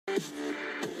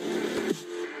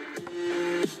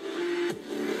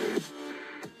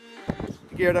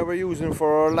gear that we're using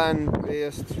for our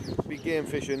land-based big game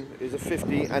fishing is a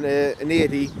 50 and an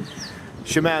 80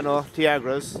 Shimano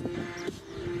Tiagras,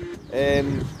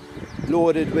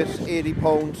 loaded with 80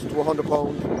 pound to 100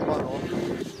 pound mono,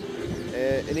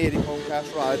 an 80 pound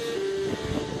cast rod,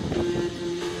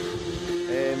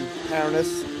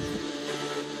 harness.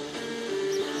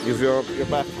 You have your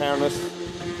back harness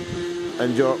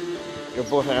and your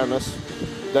butt harness.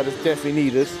 That is definitely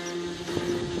needed.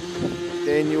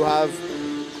 Then you have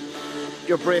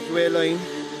your breakaway line,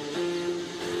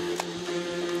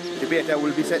 the bait that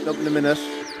we'll be setting up in a minute.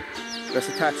 That's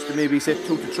attached to maybe say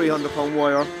 200 to 300 pound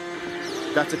wire.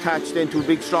 That's attached then to a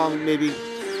big strong, maybe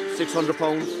 600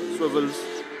 pound swivels.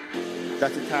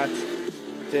 That's attached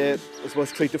to, I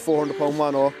suppose, 300 to 400 pound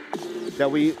mono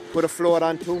that we put a float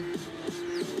onto.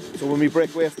 So when we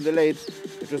break away from the lead,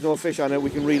 if there's no fish on it,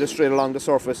 we can reel it straight along the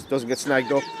surface. It doesn't get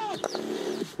snagged up,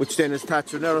 which then is attached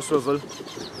to another swivel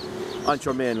onto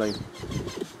your main line.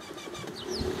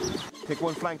 Take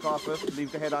one flank off it,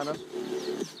 leave the head on it,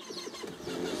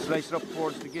 slice it up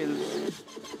towards the gills,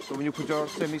 so when you put your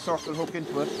semicircle hook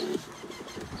into it,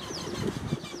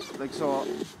 like so,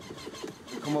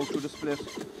 you come out through the split,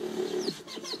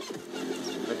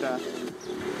 like that.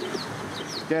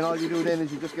 Then all you do then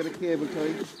is you just get a cable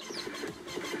tie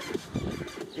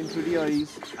in through the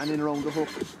eyes and in around the hook,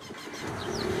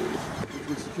 which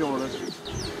will secure it.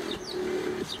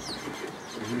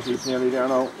 As you can see, it's nearly there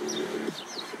now.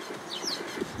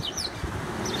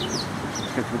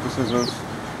 Get with the scissors.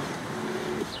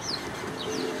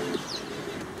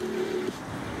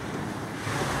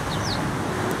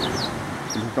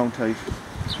 Keep it down tight.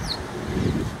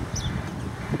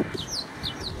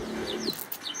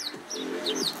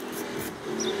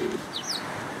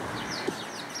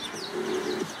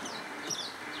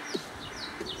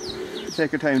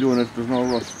 Take your time doing it, there's no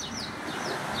rush.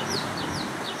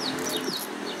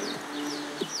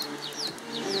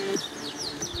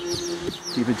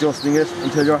 Keep adjusting it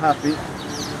until you're happy.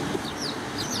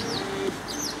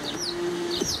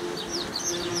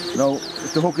 Now,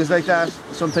 if the hook is like that,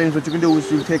 sometimes what you can do is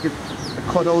you take a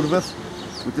cut out of it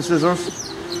with the scissors.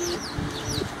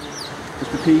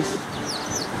 Just a piece.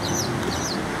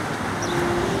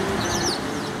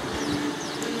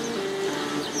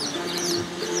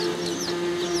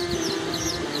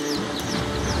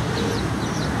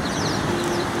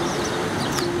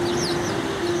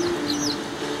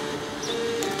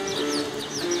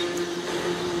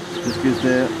 This gives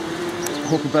the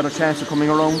hook a better chance of coming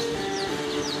around.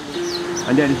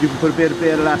 And then if you can put a bit of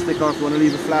bait elastic or if you want to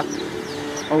leave it flat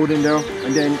out in there,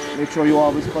 and then make sure you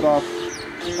always cut off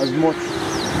as much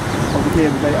of the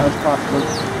cable bait as possible.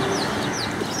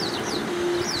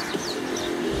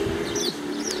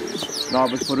 And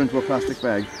always put it into a plastic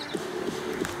bag.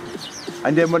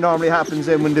 And then what normally happens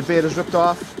then when the bait is ripped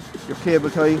off, your cable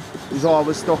tie is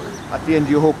always stuck at the end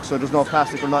of your hook, so there's no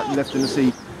plastic or nothing left in the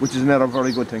sea, which is another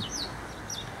very good thing.